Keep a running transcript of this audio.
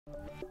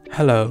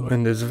Hello,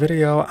 in this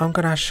video I'm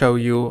gonna show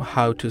you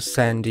how to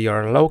send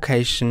your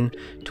location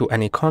to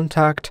any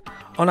contact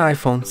on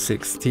iPhone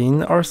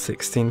 16 or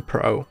 16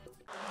 Pro.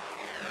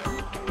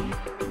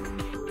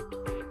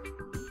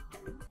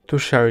 To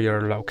share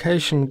your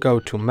location, go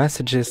to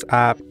Messages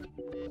app,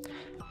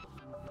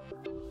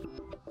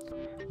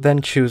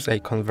 then choose a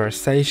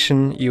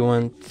conversation you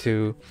want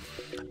to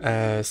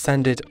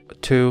send it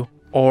to,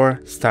 or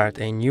start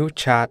a new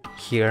chat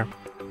here.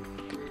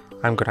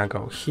 I'm gonna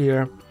go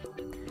here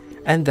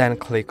and then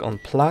click on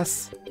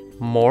plus,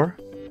 more,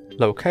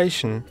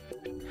 location,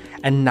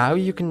 and now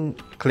you can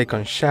click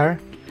on share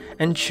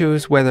and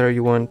choose whether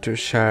you want to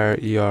share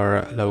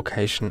your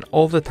location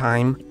all the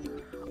time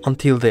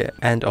until the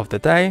end of the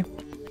day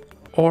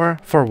or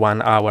for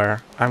 1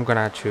 hour. I'm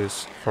gonna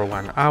choose for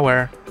 1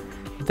 hour,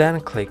 then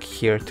click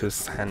here to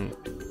send.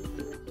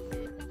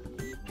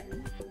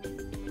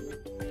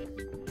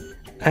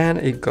 And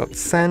it got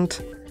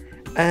sent,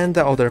 and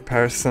the other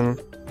person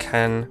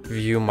can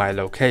view my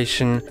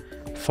location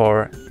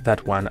for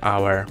that 1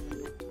 hour.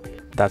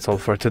 That's all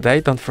for today.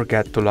 Don't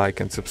forget to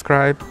like and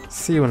subscribe.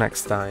 See you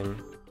next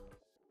time.